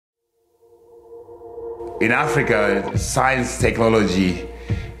In Africa, science technology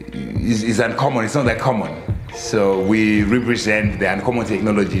is uncommon, it's not that common. So we represent the uncommon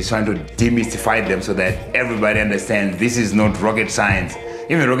technologies, trying to demystify them so that everybody understands this is not rocket science.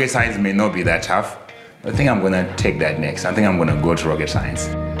 Even rocket science may not be that tough. I think I'm gonna take that next. I think I'm gonna go to rocket science.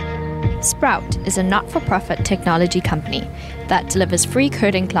 Sprout is a not-for-profit technology company that delivers free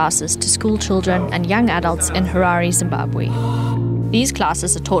coding classes to school children and young adults in Harare, Zimbabwe. These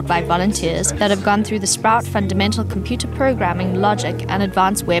classes are taught by volunteers that have gone through the Sprout Fundamental Computer Programming, Logic and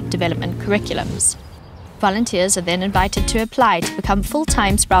Advanced Web Development curriculums. Volunteers are then invited to apply to become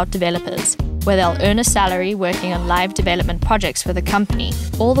full-time Sprout developers, where they'll earn a salary working on live development projects for the company,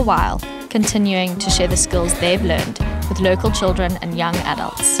 all the while continuing to share the skills they've learned with local children and young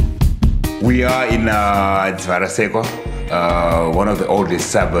adults. We are in Zimbabwe, one of the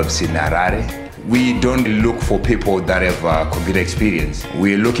oldest suburbs in Harare. We don't look for people that have computer experience.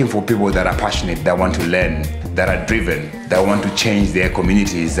 We're looking for people that are passionate, that want to learn, that are driven, that want to change their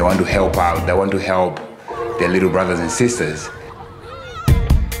communities, that want to help out, that want to help their little brothers and sisters.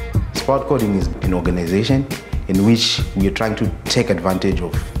 Sprout Coding is an organization in which we are trying to take advantage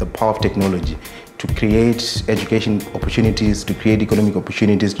of the power of technology to create education opportunities, to create economic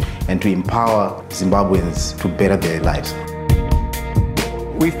opportunities, and to empower Zimbabweans to better their lives.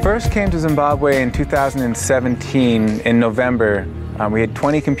 We first came to Zimbabwe in 2017 in November. We had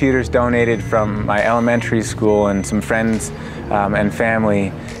 20 computers donated from my elementary school and some friends and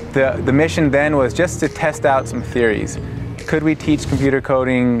family. The mission then was just to test out some theories. Could we teach computer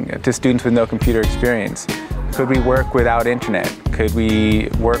coding to students with no computer experience? Could we work without internet? Could we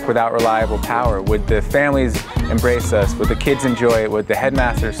work without reliable power? Would the families embrace us? Would the kids enjoy it? Would the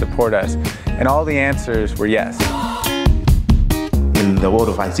headmasters support us? And all the answers were yes. In the world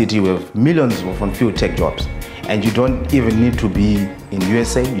of ICT, we have millions of unfilled tech jobs. And you don't even need to be in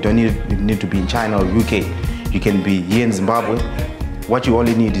USA, you don't need to be in China or UK. You can be here in Zimbabwe. What you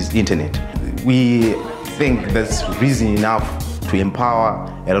only need is internet. We think that's reason enough to empower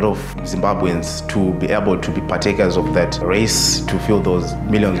a lot of Zimbabweans to be able to be partakers of that race to fill those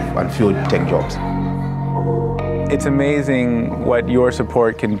millions of unfilled tech jobs. It's amazing what your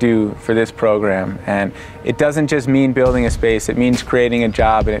support can do for this program, and it doesn't just mean building a space, it means creating a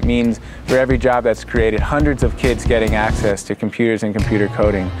job, and it means for every job that's created, hundreds of kids getting access to computers and computer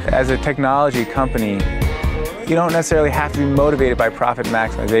coding. As a technology company, you don't necessarily have to be motivated by profit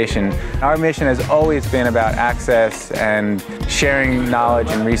maximization. Our mission has always been about access and sharing knowledge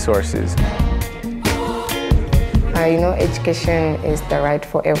and resources. Education is the right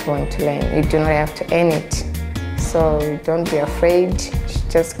for everyone to learn. You do not have to earn it. So don't be afraid.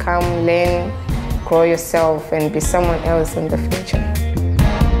 Just come, learn, grow yourself, and be someone else in the future.